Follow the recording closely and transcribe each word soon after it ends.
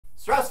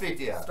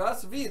Здравствуйте!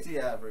 Здравствуйте,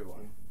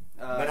 everyone.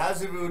 Меня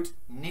зовут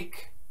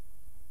Nick.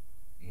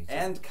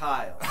 And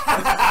Kyle.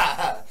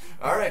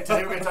 All right,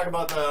 today we're going to talk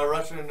about the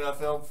Russian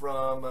film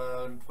from,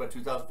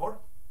 2004?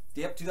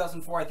 Yep,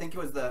 2004, I think it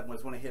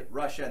was when it hit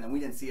Russia, and then we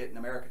didn't see it in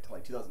America until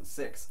like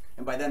 2006.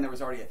 And by then there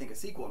was already, I think, a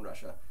sequel in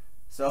Russia.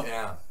 So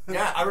yeah,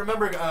 I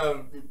remember,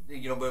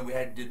 when we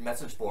did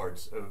message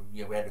boards, we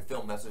had to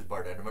film message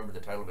board. I remember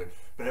the title of it,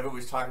 but everybody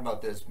was talking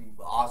about this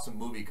awesome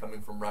movie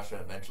coming from Russia.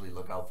 Eventually,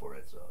 look out for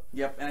it. So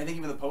yep, and I think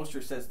even the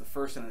poster says the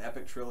first in an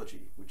epic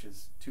trilogy, which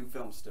is 2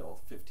 films still,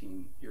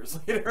 15 years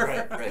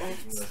later. Right.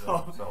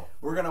 So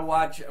we're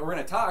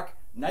gonna talk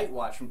Night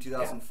Watch from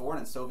 2004 and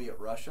in Soviet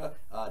Russia.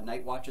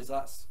 Night Watch is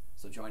us.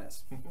 So join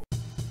us.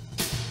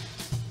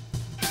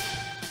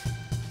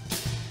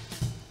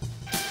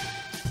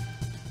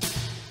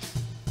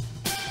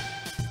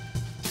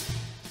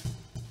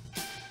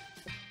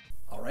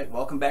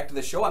 Welcome back to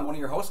the show. I'm one of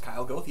your hosts,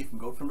 Kyle Goethe from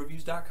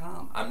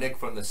GoetheFilmReviews.com. I'm Nick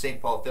from the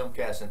St. Paul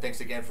Filmcast, and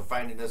thanks again for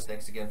finding us.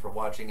 Thanks again for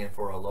watching, and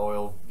for our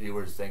loyal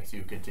viewers, thanks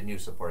you continue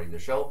supporting the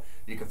show.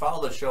 You can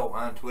follow the show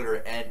on Twitter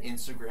and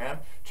Instagram.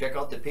 Check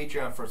out the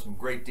Patreon for some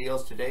great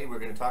deals. Today we're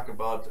going to talk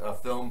about a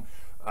film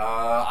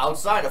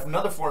outside of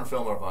another foreign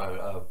film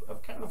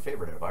of kind of a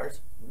favorite of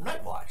ours,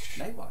 Night Watch.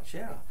 Night Watch,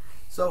 yeah.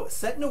 So,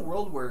 set in a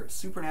world where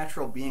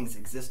supernatural beings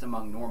exist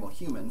among normal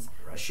humans,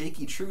 a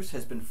shaky truce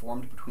has been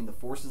formed between the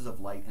forces of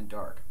light and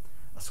dark.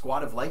 A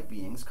squad of light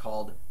beings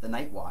called the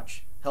Night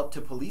Watch help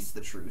to police the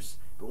truce,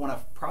 but when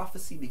a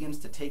prophecy begins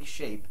to take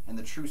shape and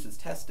the truce is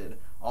tested,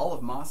 all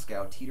of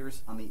Moscow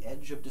teeters on the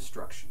edge of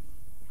destruction.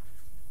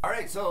 All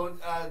right, so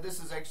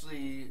this is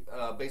actually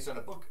based on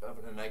a book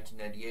of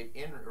 1998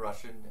 in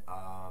Russian,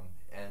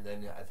 and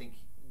then I think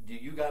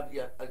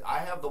I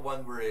have the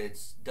one where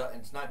it's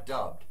not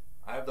dubbed.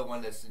 I have the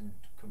one that's in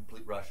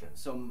complete Russian.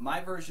 So my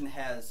version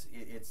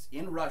it's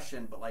in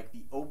Russian, but like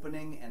the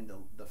opening and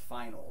the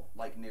final,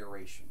 like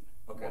narration,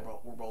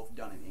 were both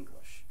done in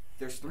English.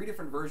 There's 3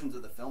 different versions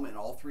of the film, and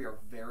all 3 are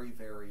very,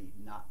 very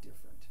not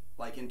different.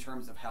 Like in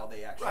terms of how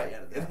they actually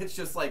edit it. It's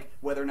just like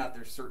whether or not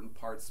there's certain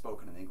parts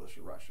spoken in English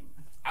or Russian.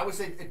 I would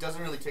say it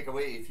doesn't really take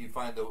away if you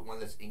find the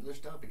one that's English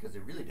dubbed, because they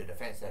really did a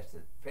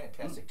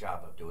fantastic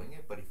job of doing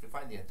it. But if you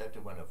find the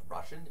authentic one of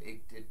Russian,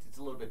 it's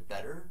a little bit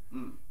better,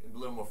 a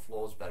little more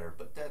flows better.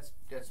 But that's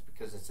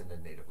because it's in the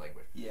native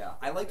language. Yeah,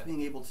 I like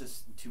being able to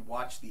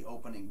watch the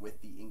opening with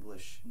the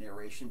English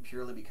narration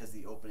purely because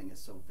the opening is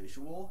so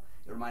visual.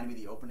 It reminded me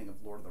of the opening of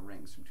Lord of the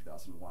Rings from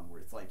 2001, where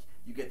it's like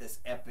you get this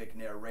epic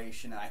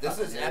narration. And I thought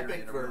the narrator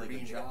did a really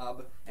good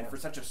job, and for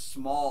such a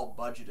small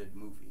budgeted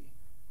movie.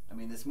 I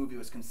mean, this movie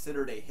was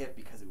considered a hit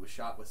because it was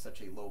shot with such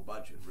a low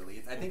budget.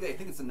 Really, I think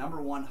it's the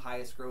 #1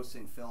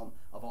 highest-grossing film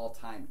of all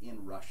time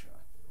in Russia.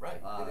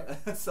 Right.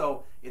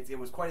 So it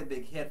was quite a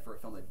big hit for a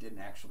film that didn't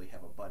actually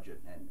have a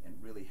budget and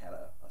really had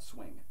a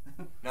swing.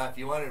 Now, if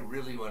you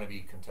really want to be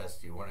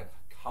contested, you want to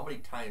how many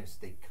times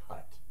they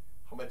cut,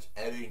 how much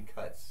editing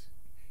cuts,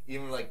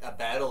 even like a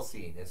battle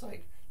scene. It's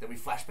like then we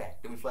flash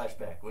back,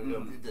 we're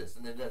gonna do this,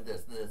 and then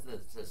this, and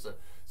this.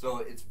 So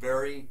it's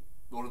very.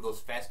 One of those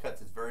fast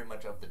cuts is very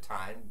much of the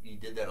time. You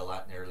did that a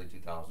lot in the early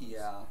 2000s.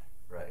 Yeah.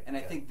 Right. And I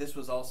think this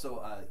was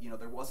also,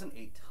 there wasn't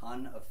a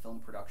ton of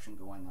film production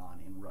going on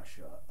in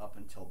Russia up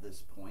until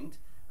this point.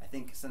 I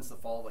think since the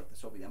fall of like the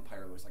Soviet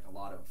Empire,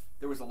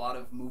 there was a lot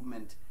of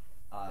movement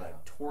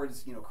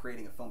towards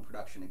creating a film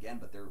production again,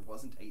 but there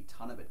wasn't a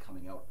ton of it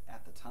coming out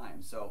at the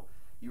time. So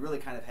you really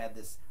kind of had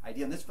this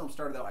idea, and this film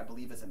started out, I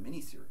believe, as a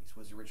miniseries.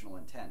 Was the original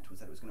intent was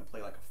that it was going to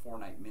play like a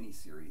 4-night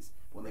miniseries.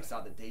 When they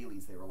saw the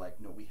dailies, they were like,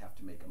 "No, we have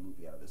to make a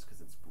movie out of this because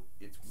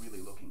it's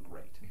really looking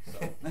great."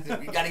 So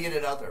we got to get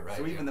it out there, right?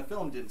 So even the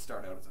film didn't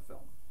start out as a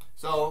film.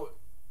 So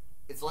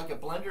it's like a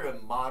blender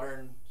of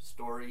modern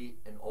story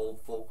and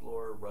old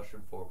folklore,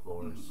 Russian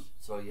folklores.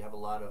 So you have a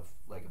lot of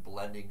like a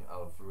blending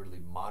of really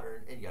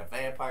modern, and you got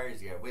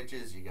vampires, you got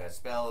witches, you got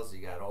spells,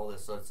 you got all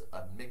this. So it's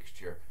a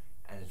mixture.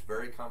 And it's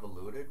very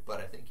convoluted, but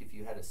I think if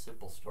you had a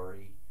simple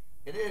story,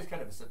 it is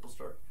kind of a simple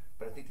story,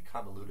 but I think the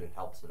convoluted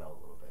helps it out a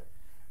little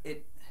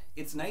bit.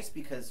 It's nice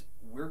because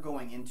we're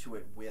going into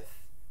it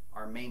with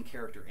our main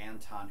character,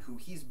 Anton, who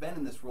he's been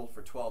in this world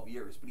for 12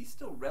 years, but he's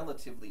still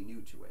relatively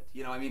new to it.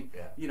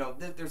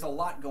 There's a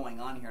lot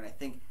going on here, and I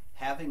think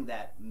having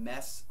that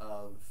mess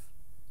of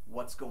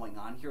what's going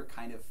on here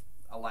kind of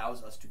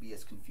allows us to be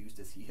as confused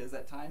as he is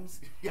at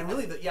times. And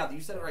really, you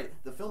said it right.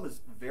 The film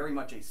is very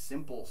much a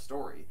simple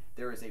story.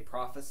 There is a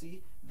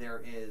prophecy.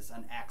 There is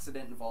an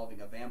accident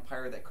involving a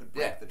vampire that could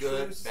break the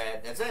truce. Good,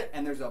 bad, that's it.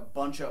 And there's a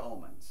bunch of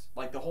omens.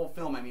 Like the whole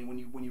film, I mean,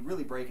 when you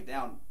really break it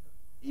down,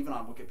 even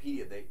on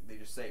Wikipedia, they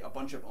just say a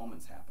bunch of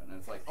omens happen. And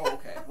it's like, oh,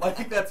 okay.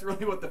 Like that's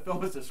really what the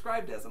film is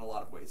described as in a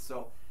lot of ways.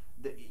 So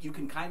you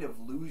can kind of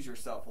lose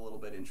yourself a little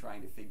bit in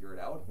trying to figure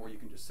it out, or you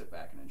can just sit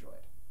back and enjoy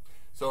it.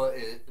 So,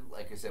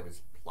 like I said,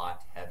 it's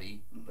plot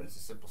heavy, but it's a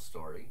simple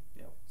story.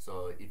 Yep.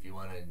 So if you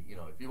want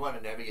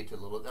to, navigate to a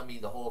little, I mean,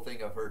 the whole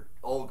thing I've heard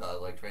Olga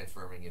like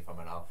transforming from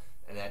an owl,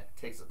 and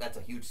that's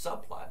a huge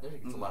subplot. That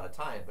takes a lot of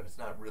time, but it's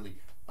not really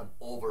an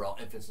overall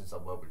emphasis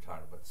on what we're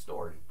talking about the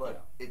story.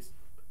 But it's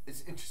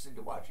it's interesting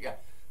to watch. Yeah,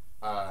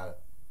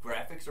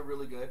 graphics are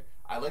really good.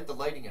 I like the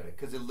lighting of it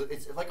because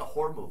it's like a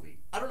horror movie.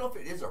 I don't know if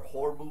it is a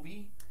horror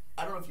movie.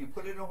 I don't know if you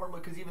put it in a horror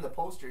movie because even the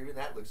poster, even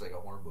that looks like a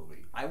horror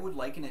movie. I would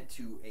liken it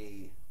to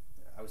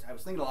I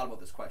was thinking a lot about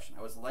this question.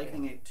 I was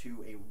likening it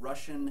to a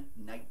Russian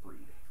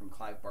Nightbreed from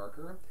Clive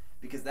Barker,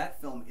 because that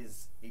film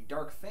is a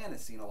dark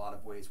fantasy in a lot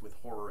of ways with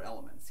horror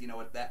elements. You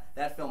know,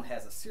 that film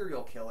has a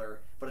serial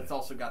killer, but it's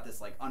also got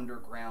this like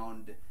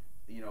underground,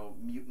 you know,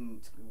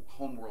 mutant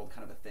homeworld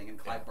kind of a thing, and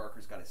Clive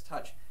Barker's got his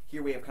touch.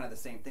 Here we have kind of the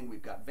same thing.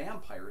 We've got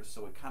vampires,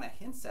 so it kind of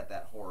hints at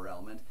that horror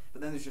element,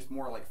 but then there's just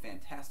more like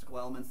fantastical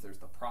elements. There's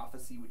the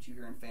prophecy, which you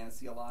hear in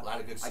fantasy a lot. A lot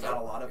of good stuff. I got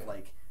a lot of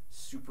like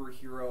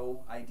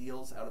superhero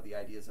ideals out of the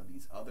ideas of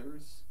these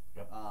others.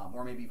 Yep.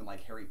 Or maybe even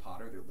like Harry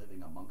Potter, they're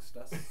living amongst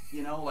us.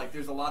 You know, like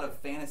there's a lot of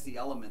fantasy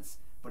elements,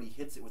 but he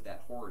hits it with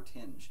that horror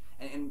tinge.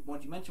 And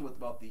what you mentioned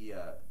about the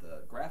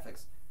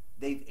graphics,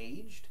 they've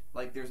aged.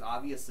 Like there's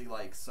obviously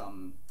like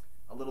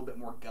a little bit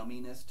more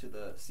gumminess to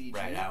the CG.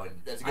 Right,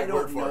 that's a good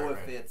word for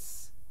it.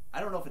 I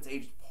don't know if it's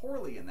aged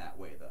poorly in that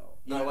way though.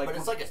 You No, know, like, but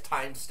it's like a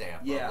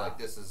timestamp. Yeah. Of like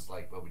this is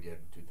like what we did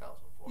in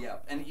 2004. Yeah,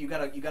 and you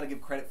gotta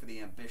give credit for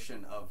the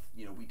ambition of,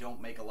 you know, we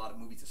don't make a lot of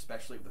movies,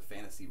 especially of the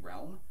fantasy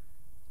realm,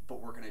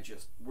 but we're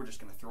just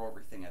gonna throw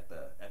everything at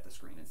the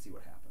screen and see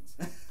what happens.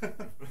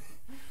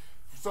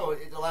 So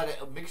it's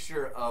a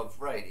mixture of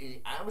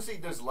I obviously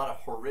there's a lot of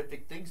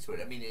horrific things to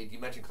it. I mean, you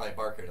mentioned Clive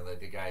Barker, and like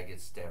the guy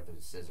gets stabbed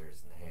with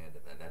scissors in the hand,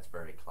 and then that's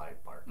very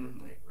Clive Barker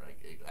thing, right?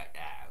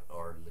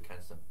 Or the kind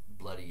of some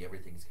bloody.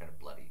 Everything's kind of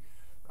bloody.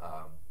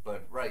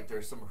 But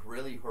there's some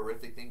really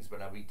horrific things,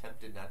 but I'd be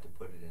tempted not to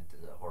put it into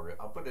the horror.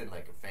 I'll put it in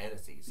like a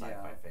fantasy,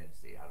 sci-fi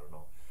fantasy. I don't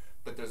know.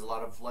 But there's a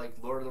lot of like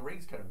Lord of the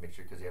Rings kind of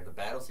mixture because you have the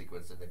battle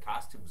sequence and the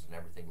costumes and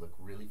everything look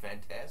really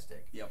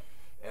fantastic. Yep.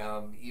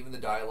 Even the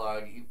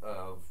dialogue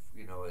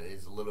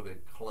is a little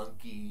bit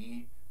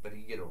clunky, but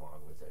you get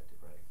along with it,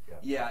 right?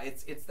 Yeah,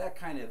 it's that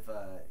kind of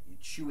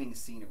chewing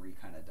scenery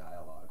kind of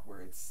dialogue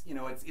where it's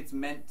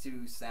meant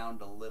to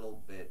sound a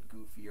little bit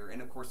goofier,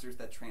 and of course there's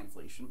that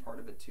translation part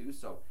of it too.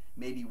 So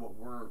maybe what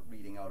we're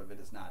reading out of it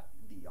is not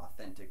the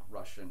authentic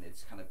Russian;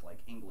 it's kind of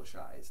like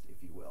Englishized,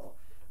 if you will.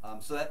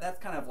 So that's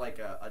kind of like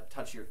a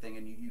touchier thing,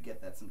 and you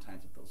get that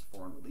sometimes with those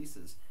foreign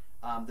releases.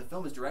 The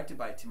film is directed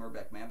by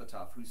Timurbek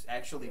Mambatov, who's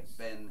actually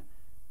been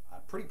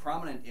pretty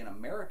prominent in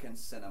American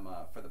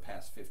cinema for the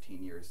past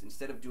 15 years.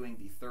 Instead of doing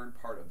the third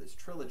part of this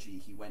trilogy,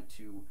 he went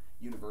to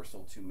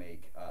Universal to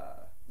make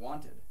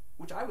Wanted,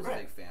 which I was a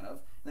big fan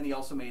of. And then he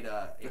also made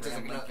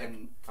Abraham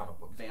Lincoln,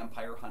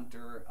 Vampire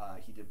Hunter.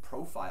 He did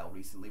Profile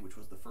recently, which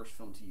was the first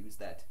film to use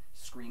that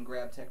screen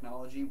grab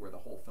technology where the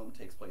whole film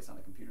takes place on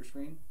a computer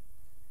screen.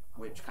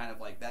 Which kind of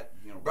like that,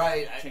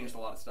 changed a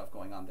lot of stuff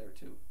going on there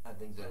too. I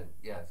think did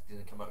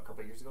it come out a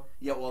couple of years ago?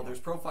 Yeah, well, there's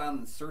Profile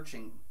and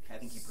Searching. I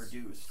think he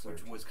produced,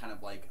 which was kind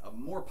of like a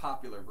more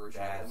popular version.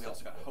 And we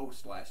also got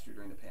Host last year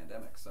during the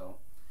pandemic, so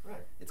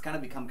it's kind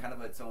of become kind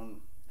of its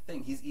own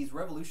thing. He's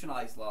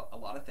revolutionized a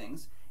lot of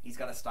things. He's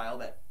got a style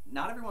that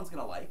not everyone's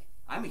gonna like.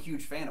 I'm a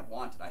huge fan of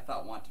Wanted. I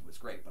thought Wanted was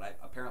great, but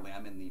apparently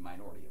I'm in the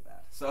minority of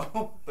that.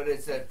 So, but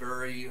it's that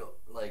very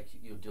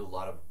you do a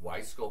lot of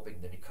wide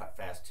scoping, then you cut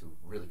fast to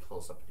really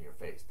close up into your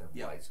face, then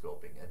wide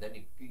scoping, and then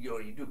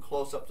you do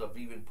close ups of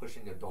even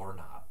pushing a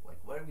doorknob. Like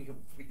why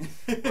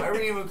are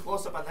we even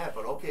close up on that?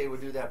 But okay, we'll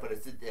do that. But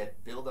it's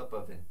that build up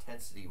of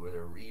intensity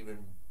where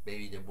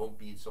maybe there won't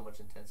be so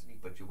much intensity,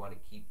 but you want to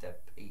keep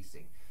that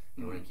pacing.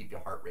 You want to keep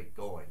your heart rate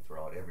going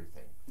throughout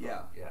everything.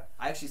 Yeah.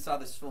 I actually saw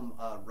this film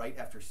right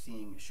after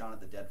seeing Shaun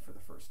of the Dead for the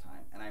first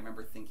time, and I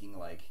remember thinking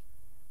like,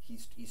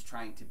 he's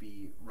trying to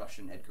be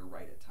Russian Edgar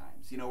Wright at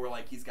times. You know, where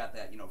like he's got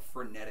that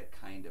frenetic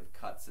kind of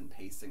cuts and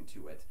pacing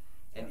to it,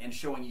 and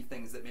showing you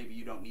things that maybe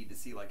you don't need to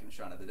see, like in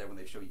Shaun of the Dead when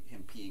they show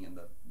him peeing in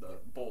the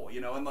bowl.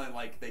 And then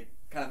like they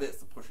kind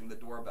of pushing the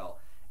doorbell.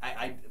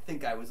 I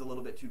think I was a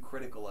little bit too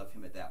critical of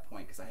him at that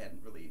point because I hadn't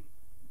really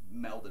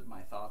melded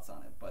my thoughts on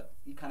it, but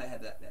he kind of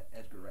had that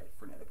Edgar Wright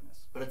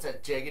freneticness. But it's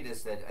that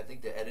jaggedness that I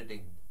think the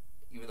editing,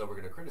 even though we're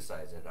going to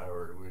criticize it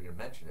or we're going to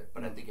mention it,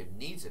 but I think it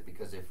needs it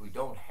because if we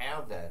don't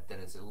have that, then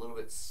it's a little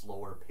bit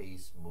slower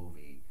paced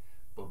movie,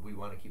 but we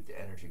want to keep the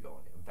energy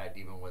going. In fact,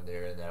 even when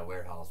they're in that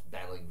warehouse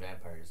battling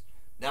vampires,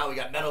 now we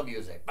got metal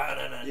music.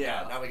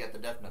 Now we got the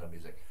death metal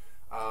music.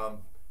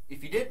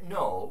 If you didn't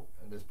know,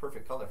 and there's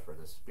perfect color for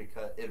this,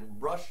 because in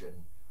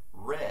Russian,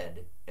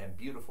 red and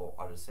beautiful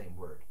are the same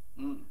word.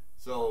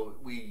 So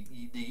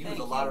they use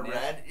a lot of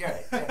red.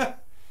 Yeah.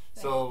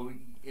 So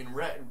in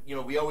red,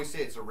 we always say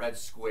it's a red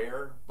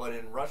square, but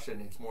in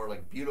Russian it's more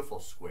like beautiful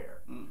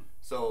square.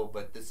 So,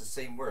 but it's the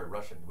same word,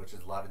 Russian, which is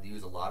they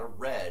use a lot of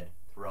red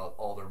throughout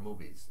all their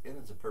movies, and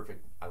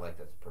I like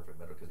that's a perfect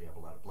metal because they have a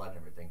lot of blood and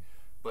everything.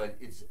 But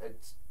it's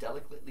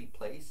delicately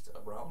placed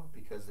around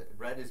because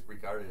red is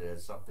regarded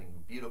as something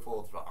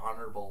beautiful, it's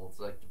honorable. It's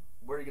like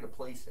where are you going to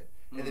place it?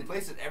 And they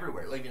place it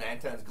everywhere. Like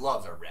Anton's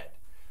gloves are red.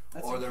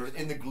 Or they're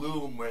in the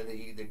gloom where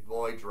the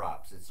boy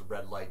drops. It's the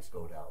red lights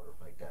go down or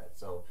like that.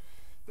 So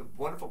the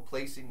wonderful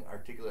placing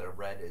articulate of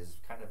red is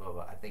kind of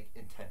I think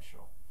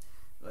intentional.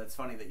 Well, it's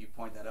funny that you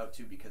point that out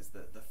too, because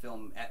the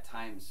film at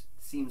times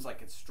seems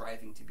like it's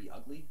striving to be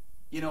ugly.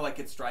 You know, like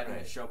it's striving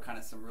to show kind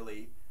of some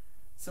really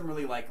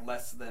like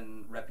less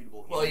than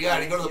reputable. Well, you got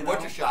to go to the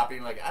butcher shop and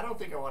you're like, I don't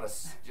think I want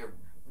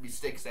a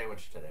steak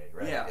sandwich today,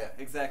 right? Yeah,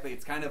 exactly.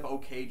 It's kind of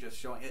okay just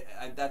showing it.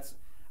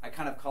 I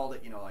kind of called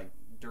it, like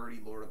dirty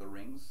Lord of the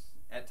Rings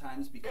at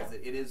times, because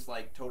it is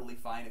like totally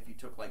fine if you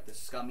took like the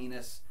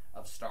scumminess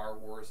of Star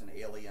Wars and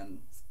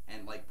Aliens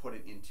and like put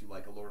it into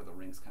like a Lord of the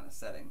Rings kind of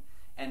setting.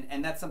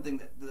 And that's something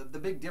that the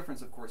big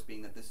difference, of course,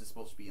 being that this is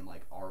supposed to be in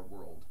like our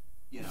world,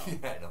 Yeah,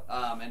 I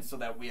know. and so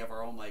that we have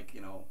our own like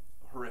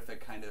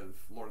horrific kind of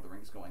Lord of the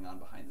Rings going on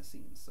behind the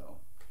scenes.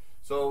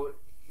 So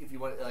if you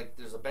want, like,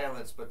 there's a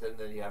balance, but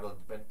then you have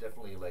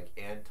definitely like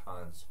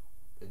Anton's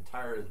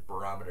entire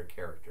barometer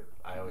character.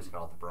 I always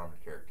call it the barometer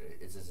character.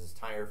 It's his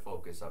entire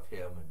focus of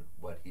him and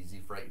what he's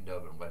frightened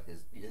of and what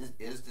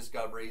his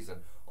discoveries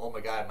and, oh my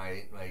God,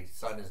 my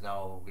son is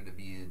now going to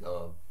be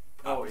the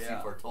prophecy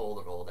foretold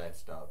and all that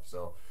stuff.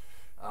 So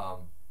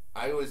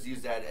I always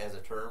use that as a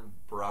term,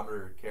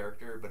 barometer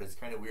character, but it's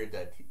kind of weird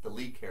that the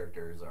lead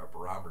character is our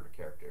barometer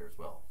character as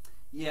well.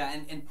 Yeah,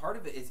 and part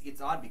of it is, it's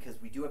odd because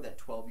we do have that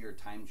 12-year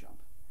time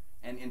jump.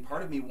 And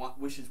part of me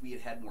wishes we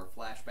had more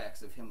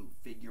flashbacks of him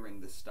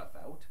figuring this stuff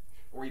out,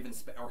 or even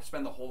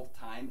spend the whole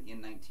time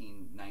in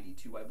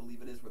 1992, I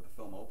believe it is, where the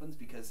film opens,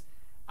 because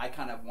I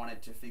kind of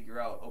wanted to figure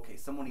out, okay,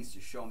 someone needs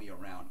to show me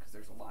around, because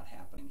there's a lot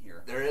happening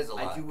here. There is a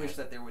lot. I do wish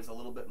that there was a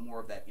little bit more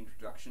of that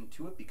introduction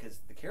to it, because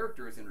the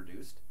character is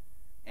introduced,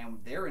 and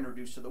they're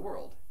introduced to the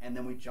world, and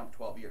then we jump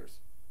 12 years.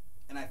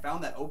 And I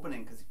found that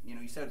opening, because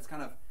you said it's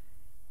kind of,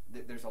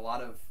 there's a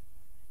lot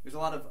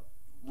of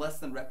less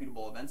than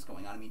reputable events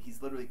going on. I mean, he's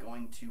literally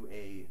going to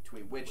a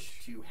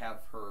witch to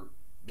have her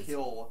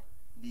kill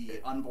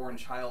the unborn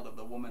child of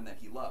the woman that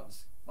he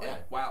loves.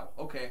 Like, wow,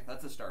 okay,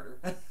 that's a starter.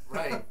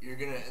 Right,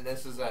 and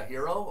this is a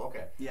hero?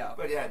 Okay. Yeah.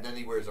 But yeah, then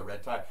he wears a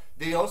red tie.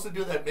 They also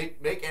do that,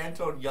 make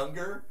Anton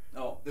younger,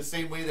 the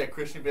same way that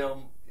Christian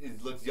Bale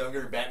looks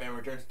younger in Batman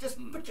Returns. Just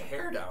put your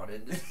hair down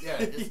and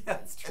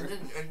that's true.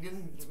 And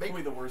then it's make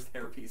probably the worst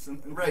hairpiece in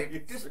the movie.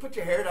 Right, just put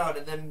your hair down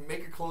and then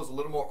make your clothes a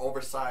little more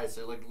oversized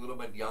so you look a little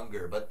bit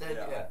younger. But then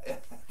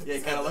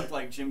it kind of looked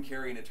like Jim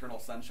Carrey in Eternal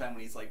Sunshine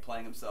when he's like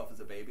playing himself as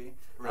a baby.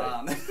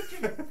 Right.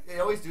 They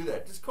always do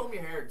that. Just comb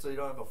your hair so you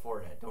don't have a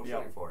forehead. Don't show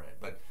your forehead.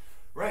 But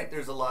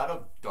there's a lot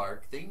of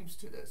dark themes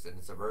to this, and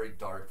it's a very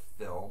dark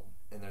film,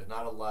 and there's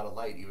not a lot of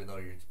light, even though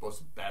you're supposed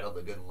to battle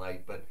the good and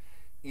light. But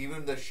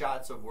even the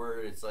shots of where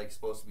it's like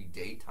supposed to be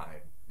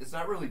daytime, it's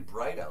not really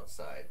bright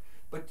outside.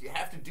 But you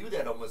have to do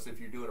that almost if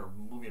you're doing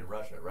a movie in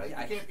Russia, right? Yeah,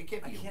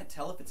 I can't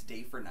tell if it's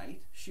day for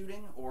night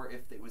shooting, or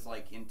if it was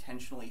like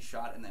intentionally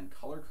shot and then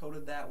color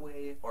coded that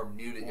way, or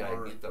muted.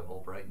 Mute the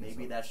whole brightness.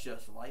 Maybe that's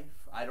just life.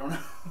 I don't know.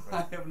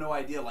 Right. I have no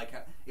idea. Like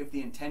if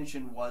the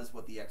intention was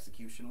what the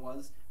execution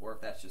was, or if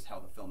that's just how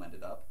the film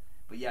ended up.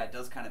 But yeah, it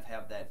does kind of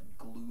have that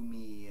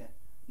gloomy,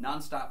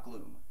 nonstop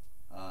gloom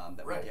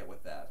that we get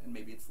with that, and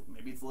maybe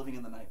it's living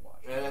in the night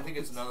watch. And I think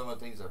it's another one of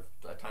the things of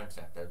a time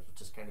stamp. That's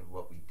just kind of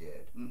what we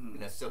did, and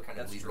that's still kind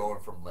of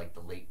going from like the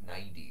late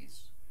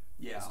 '90s.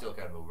 Yeah, it's still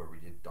kind of where we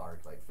did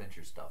dark, like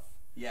Fincher stuff.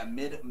 Yeah,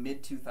 mid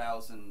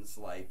 2000s,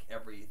 like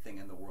everything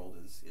in the world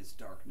is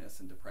darkness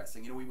and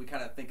depressing. We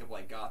kind of think of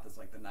like goth as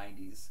like the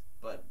 '90s,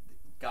 but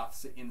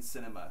goth in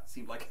cinema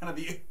seemed like kind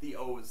of the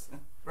O's.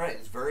 Right,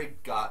 it's very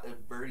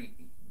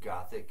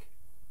gothic.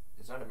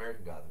 It's not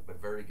American Gothic, but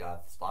very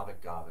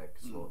Slavic Gothic.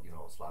 So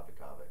Slavic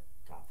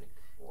Gothic,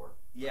 or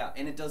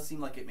and it does seem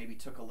like it maybe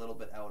took a little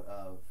bit out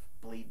of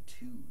Blade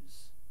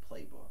 2's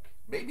playbook.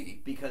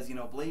 Maybe because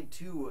Blade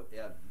 2,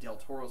 Del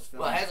Toro's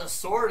film. Well, it has a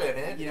sword in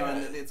it.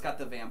 And it's got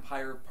the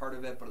vampire part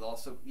of it, but it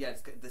also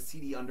it's got the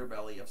seedy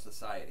underbelly of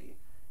society.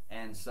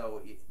 And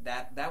so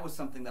that was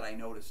something that I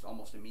noticed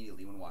almost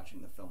immediately when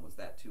watching the film, was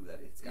that too, that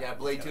it's got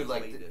Blade 2,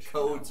 like the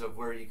codes of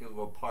where you can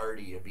go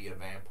party and be a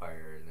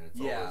vampire, and it's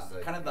always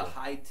like, kind of the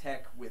high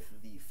tech with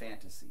the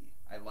fantasy.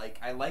 I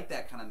like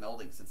that kind of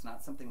melding, because it's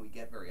not something we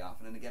get very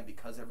often. And again,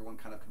 because everyone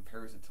kind of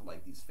compares it to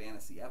like these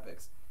fantasy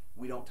epics,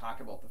 we don't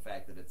talk about the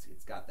fact that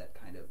it's got that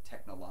kind of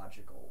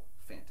technological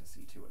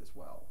fantasy to it as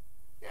well.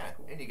 Yeah,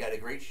 cool. And you got a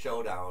great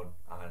showdown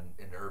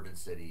in Urban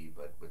City,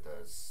 but with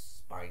a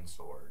spine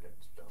sword and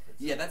stuff.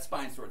 That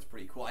spine sword's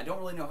pretty cool. I don't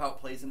really know how it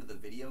plays into the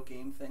video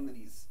game thing that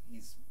he's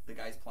the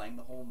guy's playing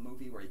the whole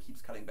movie, where he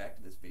keeps cutting back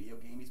to this video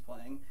game he's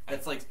playing.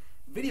 That's like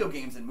video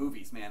games and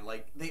movies, man.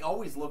 Like they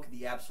always look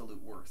the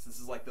absolute worst. This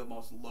is like the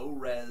most low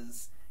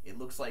res. It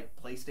looks like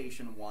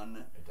PlayStation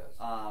 1. It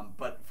does.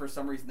 But for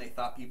some reason they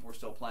thought people were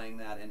still playing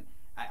that, and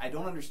I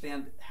don't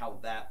understand how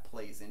that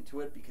plays into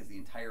it, because the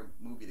entire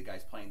movie the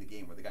guy's playing the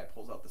game where the guy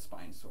pulls out the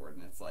spine sword,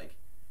 and it's like,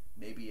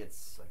 maybe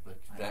it's like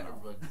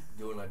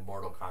doing like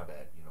Mortal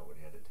Kombat, when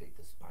you had to take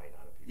the spine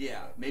out of people.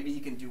 Yeah, maybe he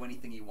can do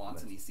anything he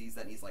wants, and he sees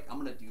that, and he's like, I'm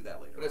gonna do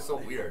that later. But it's so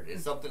weird.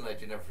 It's something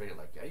that you never forget.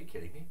 Like, are you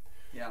kidding me?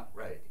 Yeah.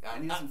 Right.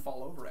 And he doesn't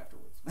fall over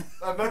afterwards.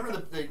 I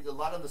remember a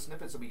lot of the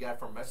snippets that we got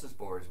from message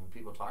boards when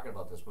people talking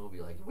about this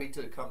movie. Like, wait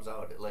till it comes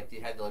out. Like, they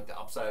had like the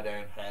upside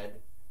down head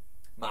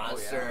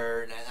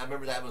monster. And I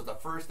remember that was the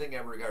first thing I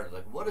ever regarded.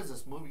 Like, what is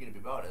this movie going to be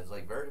about? And it's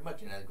like very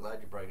much, and I'm glad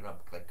you're bringing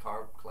up like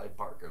Clive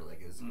Barker. Like,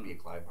 this is going to be a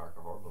Clive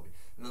Barker horror movie.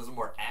 And there's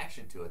more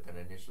action to it than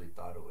I initially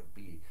thought it would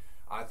be.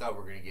 I thought we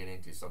were going to get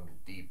into some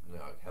deep,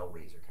 like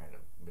Hellraiser kind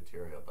of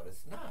material, but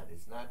it's not.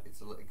 It's not.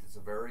 It's a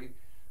very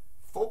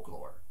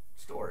folklore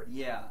story.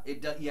 Yeah,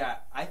 it does. Yeah,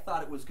 I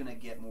thought it was going to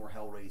get more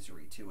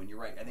Hellraiser-y too, and you're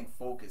right. I think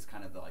folk is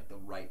kind of the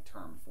right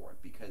term for it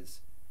because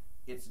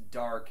it's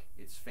dark,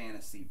 it's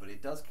fantasy, but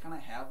it does kind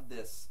of have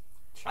this.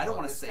 I don't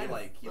want to say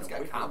like it's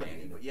got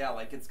comedy, but yeah,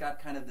 like it's got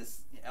kind of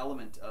this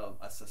element of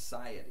a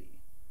society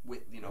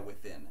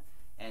within,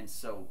 and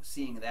so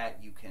seeing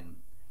that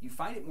you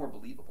find it more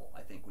believable.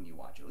 I think when you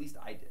watch it, at least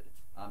I did.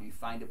 You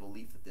find a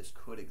belief that this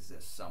could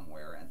exist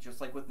somewhere, and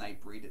just like with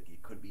Nightbreed,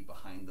 it could be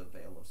behind the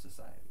veil of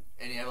society.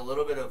 And you have a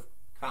little bit of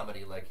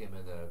comedy, like him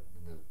in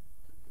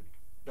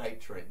the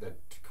night train, the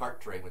cart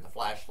train with the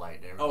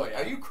flashlight. And oh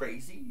yeah, are you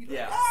crazy?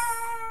 Yeah.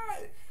 Ah!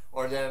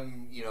 Or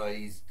them,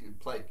 he's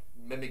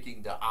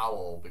mimicking the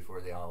owl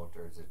before the owl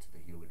turns into the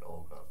human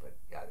Olga. But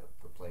yeah,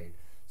 the play.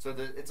 So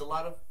it's a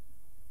lot of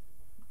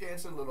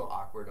dancing, a little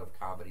awkward of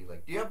comedy.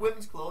 Like, do you have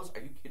women's clothes?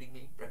 Are you kidding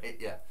me? Right?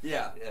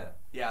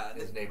 Yeah.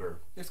 His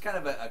neighbor. There's kind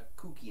of a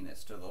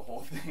kookiness to the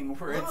whole thing,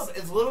 where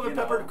it's a little bit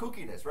peppered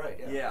kookiness, right?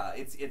 Yeah.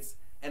 It's,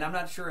 and I'm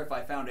not sure if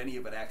I found any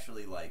of it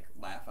actually like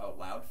laugh out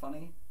loud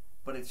funny,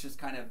 but it's just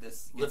kind of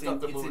this. It's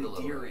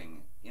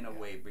endearing in a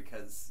way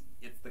because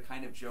it's the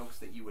kind of jokes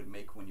that you would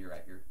make when you're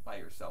by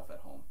yourself at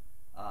home.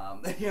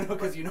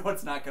 Because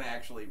it's not going to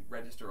actually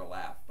register a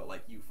laugh, but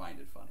like you find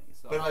it funny.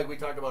 So. But like we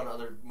talked about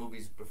other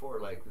movies before,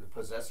 like The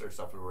Possessor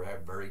stuff, where we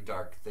have very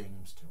dark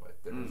themes to it.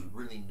 There's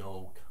really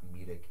no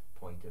comedic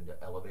point in to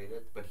elevate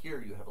it. But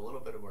here you have a little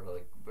bit of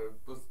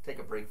let's take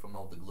a break from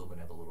all the gloom and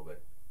have a little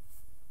bit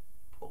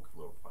poke a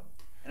little fun.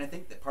 And I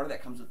think that part of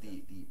that comes with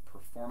the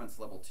performance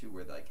level too,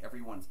 where like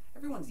everyone's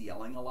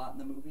yelling a lot in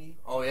the movie.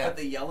 Oh yeah. But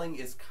the yelling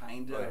is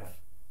kind of.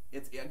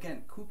 It's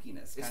again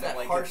kookiness. It's that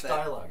harsh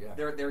dialogue.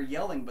 Yeah. They're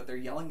yelling, but they're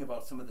yelling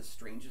about some of the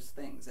strangest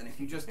things. And if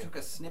you just took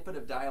a snippet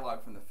of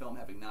dialogue from the film,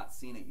 having not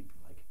seen it, you'd be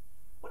like,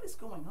 "What is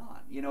going on?"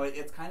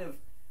 It's kind of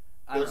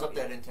builds up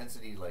that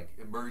intensity, like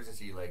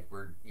emergency, like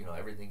where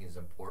everything is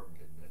important,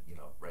 and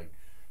right?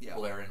 Yeah.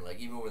 Blaring, like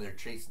even when they're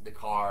chasing the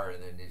car,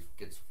 and then it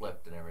gets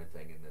flipped and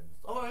everything, and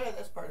then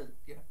that's part of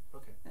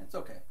okay. It's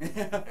okay.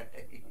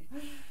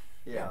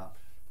 Yeah.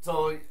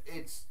 So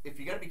if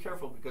you got to be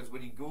careful because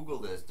when you Google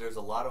this, there's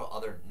a lot of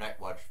other Night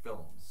Watch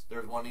films.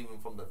 There's one even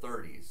from the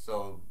 30s,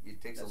 so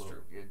it takes That's a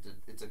little. True.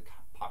 It's a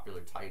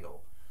popular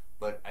title,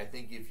 but I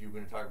think if you're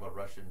going to talk about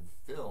Russian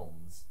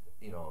films,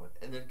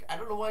 and then I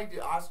don't know why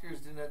the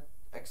Oscars didn't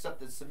accept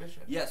the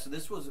submission. Yeah, so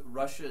this was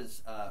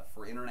Russia's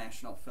for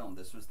international film.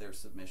 This was their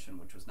submission,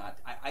 which was not.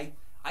 I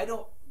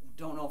don't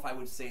know if I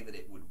would say that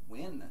it would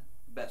win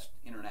Best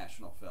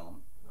International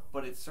Film.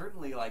 But it's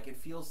certainly like, it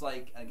feels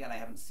like, again, I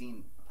haven't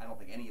seen, I don't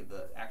think any of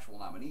the actual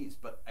nominees,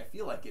 but I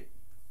feel like it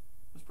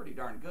was pretty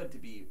darn good to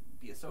be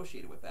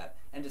associated with that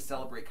and to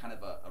celebrate kind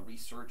of a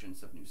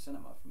resurgence of new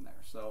cinema from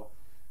there. So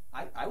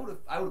I would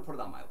have put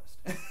it on my list.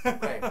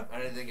 Right. I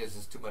didn't think it's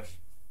just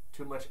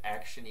too much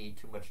actiony,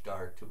 too much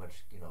dark, too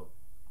much,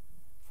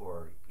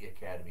 for the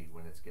Academy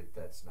when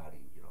that snotty,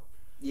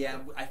 Yeah,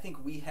 I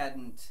think we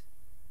hadn't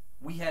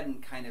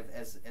kind of,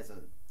 as a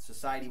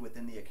society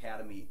within the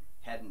Academy,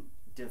 hadn't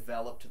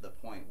developed to the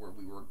point where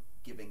we were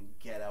giving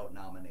Get Out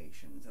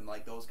nominations and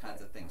like those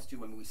kinds of things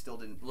too. I mean, we still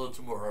didn't. A little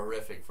too more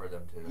horrific for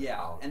them to.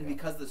 Yeah, and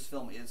because this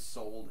film is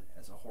sold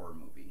as a horror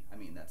movie, I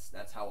mean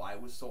that's how I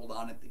was sold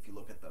on it. If you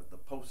look at the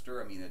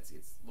poster, I mean it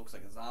looks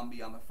like a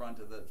zombie on the front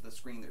of the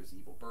screen. There's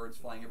evil birds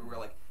flying everywhere.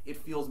 Like it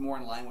feels more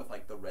in line with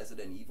like the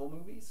Resident Evil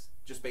movies,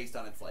 just based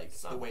on its like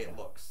the way it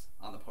looks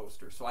on the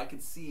poster. So I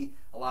could see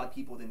a lot of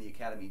people within the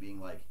Academy being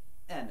like,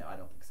 no, I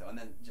don't think so, and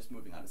then just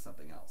moving on to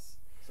something else.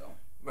 So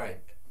right.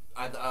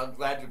 I'm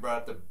glad you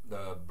brought up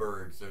the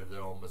birds. They're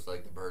almost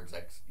like the birds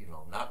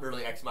not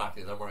really ex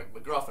machina. They're more like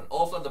MacGuffin.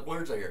 All of a sudden the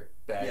birds are here.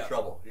 Bad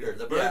trouble. Here,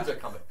 the birds are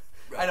coming.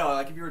 Right. I know,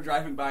 like if you were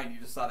driving by and you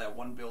just saw that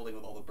one building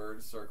with all the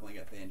birds circling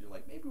at the end, you're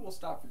like, maybe we'll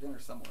stop for dinner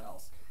somewhere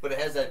else. But it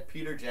has that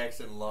Peter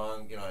Jackson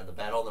long, the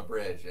battle on the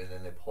bridge, and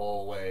then they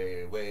pull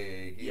away,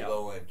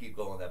 keep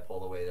going, that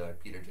pull away that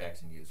Peter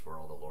Jackson used for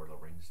all the Lord of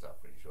the Rings stuff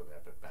when he showed the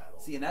epic battle.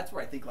 See, and that's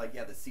where I think,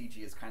 the CG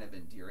is kind of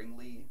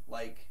endearingly,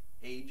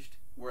 aged.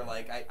 Where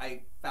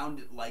I found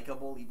it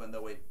likable even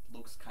though it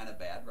looks kind of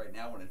bad right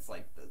now when it's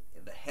like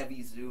the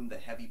heavy zoom, the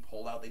heavy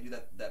pull out. They do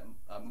that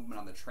movement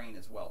on the train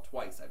as well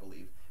twice, I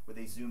believe, where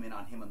they zoom in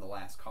on him in the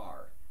last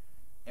car.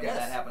 And when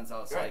that happens, I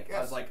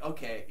was like,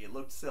 okay, it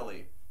looked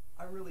silly.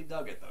 I really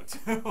dug it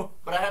though too.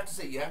 But I have to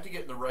say, you have to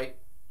get in the right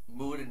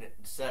mood and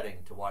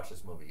setting to watch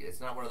this movie. It's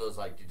not one of those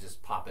you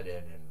just pop it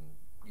in and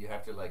you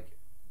have to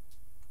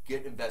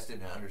get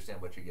invested and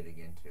understand what you're getting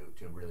into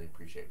to really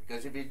appreciate it.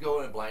 Because if you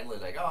go in blindly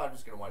I'm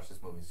just going to watch this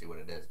movie and see what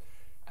it is,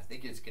 I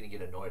think it's going to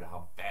get annoyed at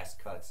how fast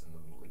cuts and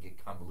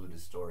get convoluted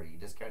story. You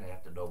just kind of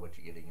have to know what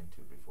you're getting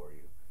into before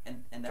you.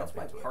 And And that's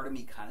why part of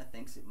me kind of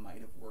thinks it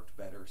might have worked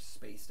better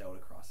spaced out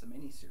across a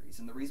miniseries.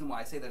 And the reason why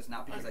I say that is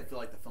not because I feel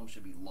like the film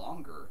should be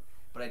longer,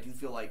 but I do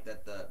feel like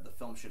that the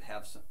film should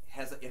have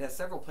it has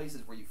several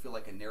places where you feel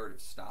like a narrative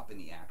stop in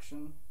the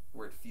action,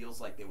 where it feels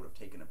like they would have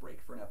taken a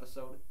break for an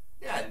episode.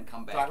 Yeah, and then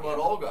come back. Talk about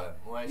Olga,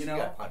 why she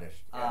got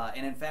punished. Yeah.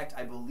 And in fact,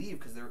 I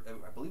believe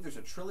there's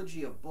a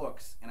trilogy of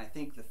books, and I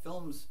think the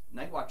film's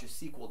Night Watch's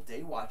sequel,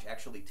 Day Watch,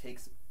 actually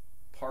takes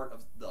part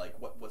of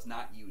what was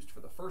not used for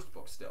the first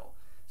book still.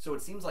 So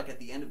it seems like at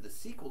the end of the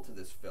sequel to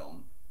this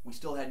film, we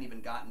still hadn't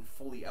even gotten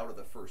fully out of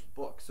the first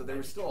book. So there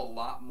was still a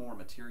lot more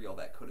material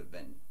that could have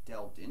been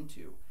delved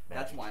into.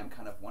 That's why I'm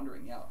kind of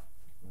wondering,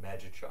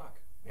 Magic Chalk.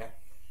 Yeah.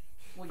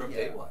 Well, from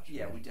Day Watch.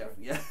 Yeah, we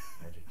definitely,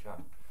 Magic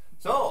Chalk.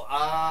 So,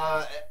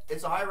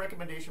 it's a high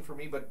recommendation for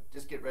me, but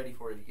just get ready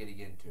for it getting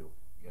into,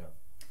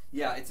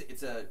 Yeah,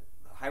 it's a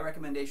high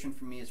recommendation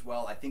for me as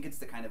well. I think it's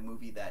the kind of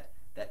movie that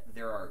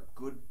there are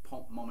good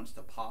moments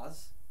to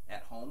pause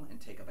at home and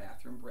take a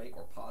bathroom break,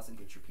 or pause and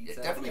get your pizza.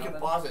 Yeah, definitely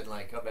can pause it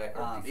and come back.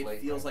 It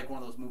feels like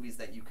one of those movies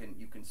that you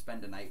can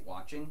spend a night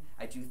watching.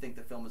 I do think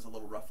the film is a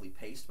little roughly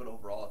paced, but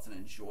overall it's an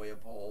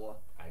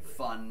enjoyable,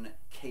 fun,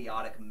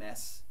 chaotic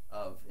mess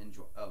of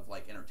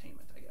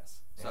entertainment, I guess.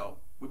 Yeah. So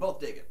we both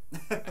dig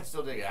it. I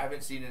still dig it. I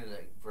haven't seen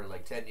it for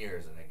 10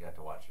 years, and I got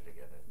to watch it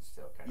again, and it's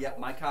still kind of. Yeah,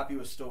 my copy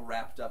was still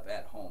wrapped up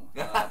at home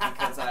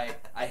because I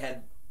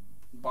had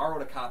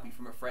borrowed a copy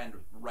from a friend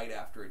right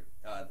after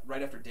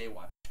Day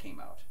Watch came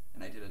out,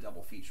 and I did a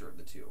double feature of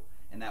the two,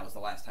 and that was the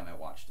last time I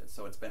watched it.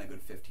 So it's been a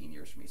good 15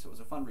 years for me. So it was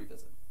a fun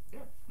revisit.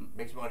 Yeah,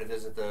 makes me want to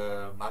visit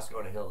the Moscow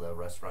on a Hill, the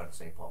restaurant in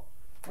St. Paul.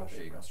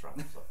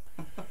 Restaurant.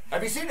 So.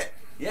 Have you seen it?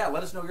 Yeah,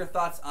 let us know your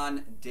thoughts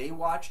on Day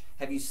Watch.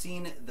 Have you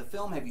seen the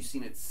film? Have you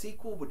seen its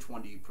sequel? Which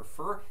one do you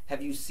prefer?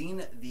 Have you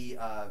seen the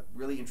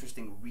really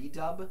interesting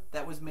redub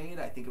that was made?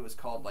 I think it was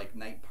called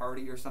Night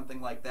Party or something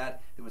like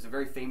that. It was a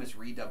very famous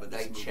redub of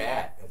this movie.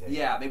 Chat.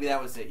 Yeah, maybe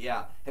that was it.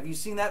 Yeah. Have you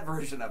seen that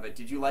version of it?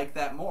 Did you like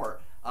that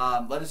more?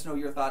 Let us know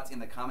your thoughts in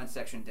the comment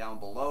section down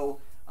below,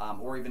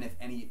 or even if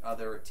any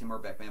other Timur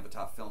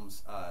Bekmambetov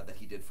films that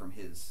he did from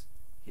his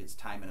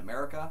time in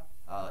America.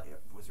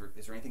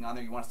 Is there anything on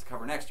there you want us to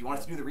cover next? Do you want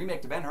us to do the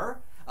remake to Ben-Hur?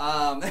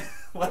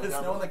 Let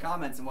us know in the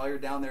comments. And while you're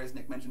down there, as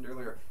Nick mentioned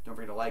earlier, don't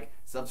forget to like,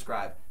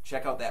 subscribe,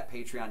 check out that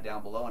Patreon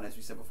down below. And as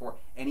we said before,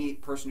 any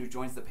person who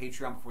joins the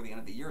Patreon before the end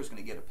of the year is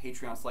going to get a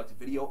Patreon selected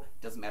video.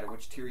 Doesn't matter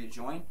which tier you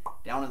join.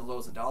 Down as low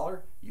as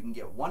 $1, you can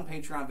get one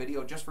Patreon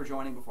video just for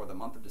joining before the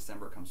month of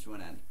December comes to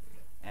an end.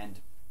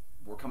 And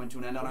we're coming to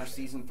an end on our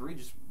season 3,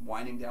 just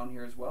winding down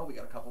here as well. We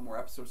got a couple more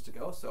episodes to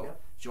go, so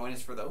join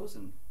us for those.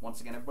 And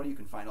once again, everybody, you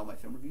can find all my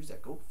film reviews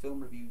at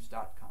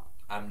goatfilmreviews.com.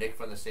 I'm Nick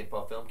from the St.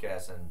 Paul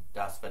Filmcast, and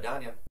Das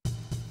Vidania.